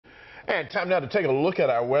And time now to take a look at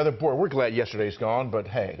our weather. Boy, we're glad yesterday's gone, but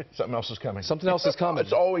hey, something else is coming. Something else is coming.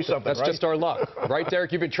 It's always something, That's right? just our luck. Right,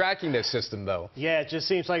 Derek? You've been tracking this system, though. Yeah, it just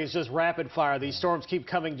seems like it's just rapid fire. These storms keep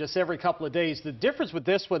coming just every couple of days. The difference with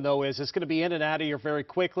this one, though, is it's going to be in and out of here very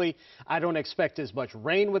quickly. I don't expect as much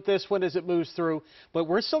rain with this one as it moves through, but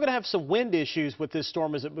we're still going to have some wind issues with this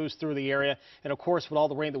storm as it moves through the area. And, of course, with all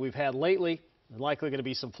the rain that we've had lately, likely going to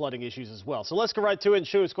be some flooding issues as well. So let's go right to it and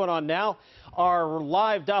show what's going on now. Our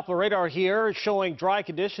live Doppler radar here showing dry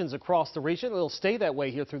conditions across the region. It'll stay that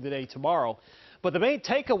way here through the day tomorrow. But the main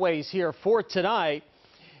takeaways here for tonight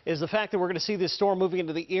is the fact that we're going to see this storm moving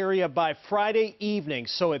into the area by Friday evening.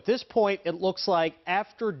 So at this point, it looks like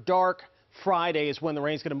after dark Friday is when the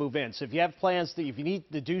rain's going to move in. So if you have plans, if you need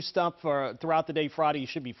to do stuff throughout the day Friday, you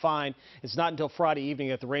should be fine. It's not until Friday evening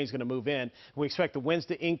that the rain's going to move in. We expect the winds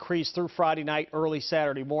to increase through Friday night, early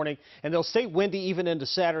Saturday morning, and they'll stay windy even into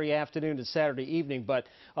Saturday afternoon and Saturday evening. But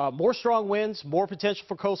more strong winds, more potential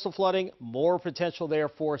for coastal flooding, more potential there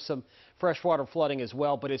for some freshwater flooding as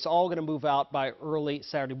well, but it's all going to move out by early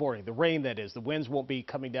Saturday morning. The rain, that is. The winds won't be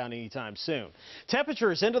coming down anytime soon.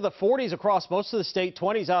 Temperatures into the 40s across most of the state,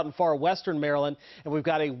 20s out in far western Maryland, and we've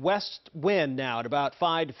got a west wind now at about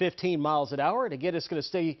 5 to 15 miles an hour. And again, it's going to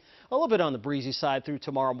stay a little bit on the breezy side through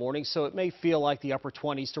tomorrow morning, so it may feel like the upper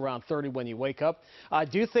 20s to around 30 when you wake up. I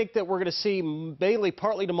do think that we're going to see mainly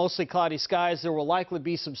partly to mostly cloudy skies. There will likely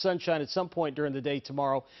be some sunshine at some point during the day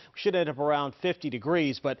tomorrow. We should end up around 50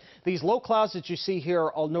 degrees, but these low clouds that you see here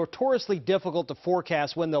are notoriously difficult to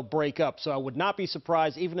forecast when they'll break up, so I would not be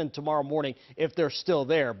surprised even in tomorrow morning if they're still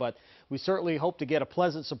there. But we certainly hope to get a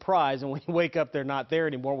pleasant surprise, and when you wake up, they're not there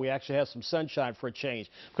anymore. We actually have some sunshine for a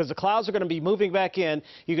change because the clouds are going to be moving back in.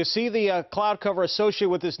 You can see the cloud cover associated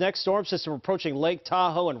with this next storm system approaching Lake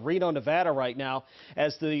Tahoe and Reno, Nevada right now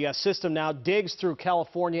as the system now digs through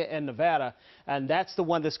California and Nevada. And that's the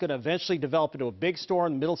one that's going to eventually develop into a big storm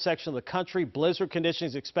in the middle section of the country. Blizzard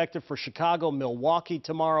conditions expected for Chicago, Milwaukee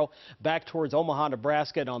tomorrow, back towards Omaha,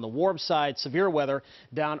 Nebraska, and on the warm side, severe weather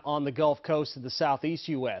down on the Gulf Coast of the southeast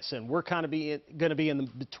U.S. And we're kind of going to be in the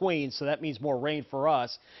between, so that means more rain for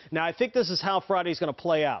us. Now, I think this is how Friday's going to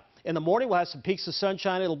play out. In the morning, we'll have some peaks of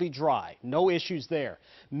sunshine. It'll be dry. No issues there.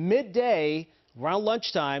 Midday, around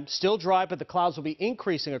lunchtime, still dry, but the clouds will be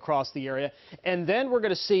increasing across the area. And then we're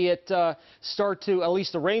going to see it start to, at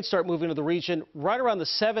least the rain start moving to the region right around the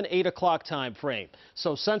 7, 8 o'clock time frame.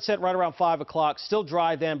 So sunset right around 5 o'clock, still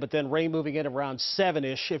dry then, but then rain moving in around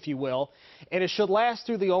 7-ish, if you will. And it should last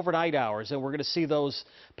through the overnight hours, and we're going to see those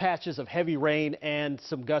patches of heavy rain and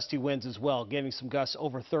some gusty winds as well, getting some gusts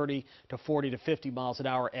over 30 to 40 to 50 miles an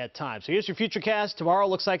hour at times. So here's your futurecast. Tomorrow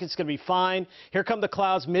looks like it's going to be fine. Here come the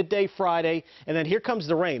clouds midday Friday. And then here comes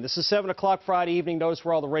the rain. This is 7 o'clock Friday evening. Notice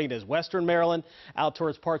where all the rain is. Western Maryland, out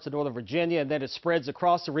towards parts of Northern Virginia, and then it spreads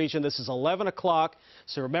across the region. This is 11 o'clock.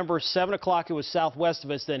 So remember, 7 o'clock it was southwest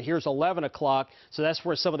of us. Then here's 11 o'clock. So that's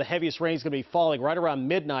where some of the heaviest rain is going to be falling, right around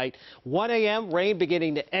midnight. 1 a.m., rain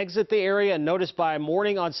beginning to exit the area. And notice by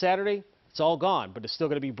morning on Saturday, it's all gone, but it's still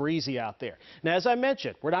going to be breezy out there. Now, as I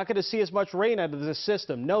mentioned, we're not going to see as much rain out of this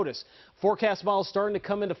system. Notice, forecast models starting to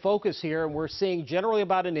come into focus here, and we're seeing generally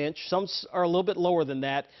about an inch. Some are a little bit lower than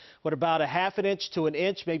that, but about a ½ an inch to an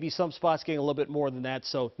inch, maybe some spots getting a little bit more than that,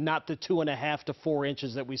 so not the 2.5 to 4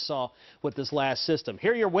 inches that we saw with this last system.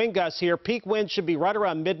 Here are your wind gusts here. Peak wind should be right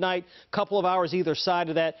around midnight, couple of hours either side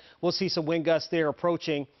of that. We'll see some wind gusts there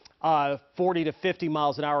approaching 40 to 50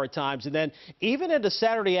 miles an hour at times. And then even into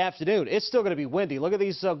Saturday afternoon, it's still going to be windy. Look at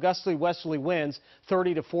these gustly westerly winds,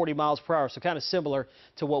 30 to 40 miles per hour, so kind of similar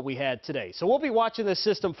to what we had today. So we'll be watching this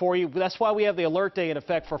system for you. That's why we have the alert day in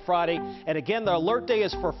effect for Friday. And again, the alert day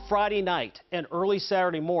is for Friday night and early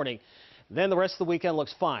Saturday morning. Then the rest of the weekend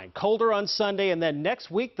looks fine. Colder on Sunday, and then next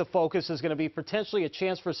week the focus is going to be potentially a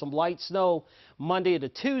chance for some light snow Monday to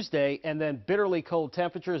Tuesday, and then bitterly cold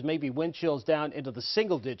temperatures, maybe wind chills down into the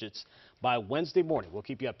single digits by Wednesday morning. We'll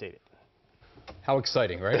keep you updated. How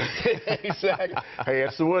exciting, right? Exactly. Hey,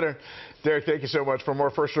 it's the winter. Derek, thank you so much. For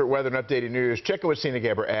more First Alert weather and updated news, check out what Sina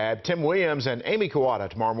Gaber ad, Tim Williams and Amy Kawada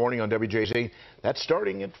tomorrow morning on WJZ. That's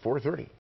starting at 4:30.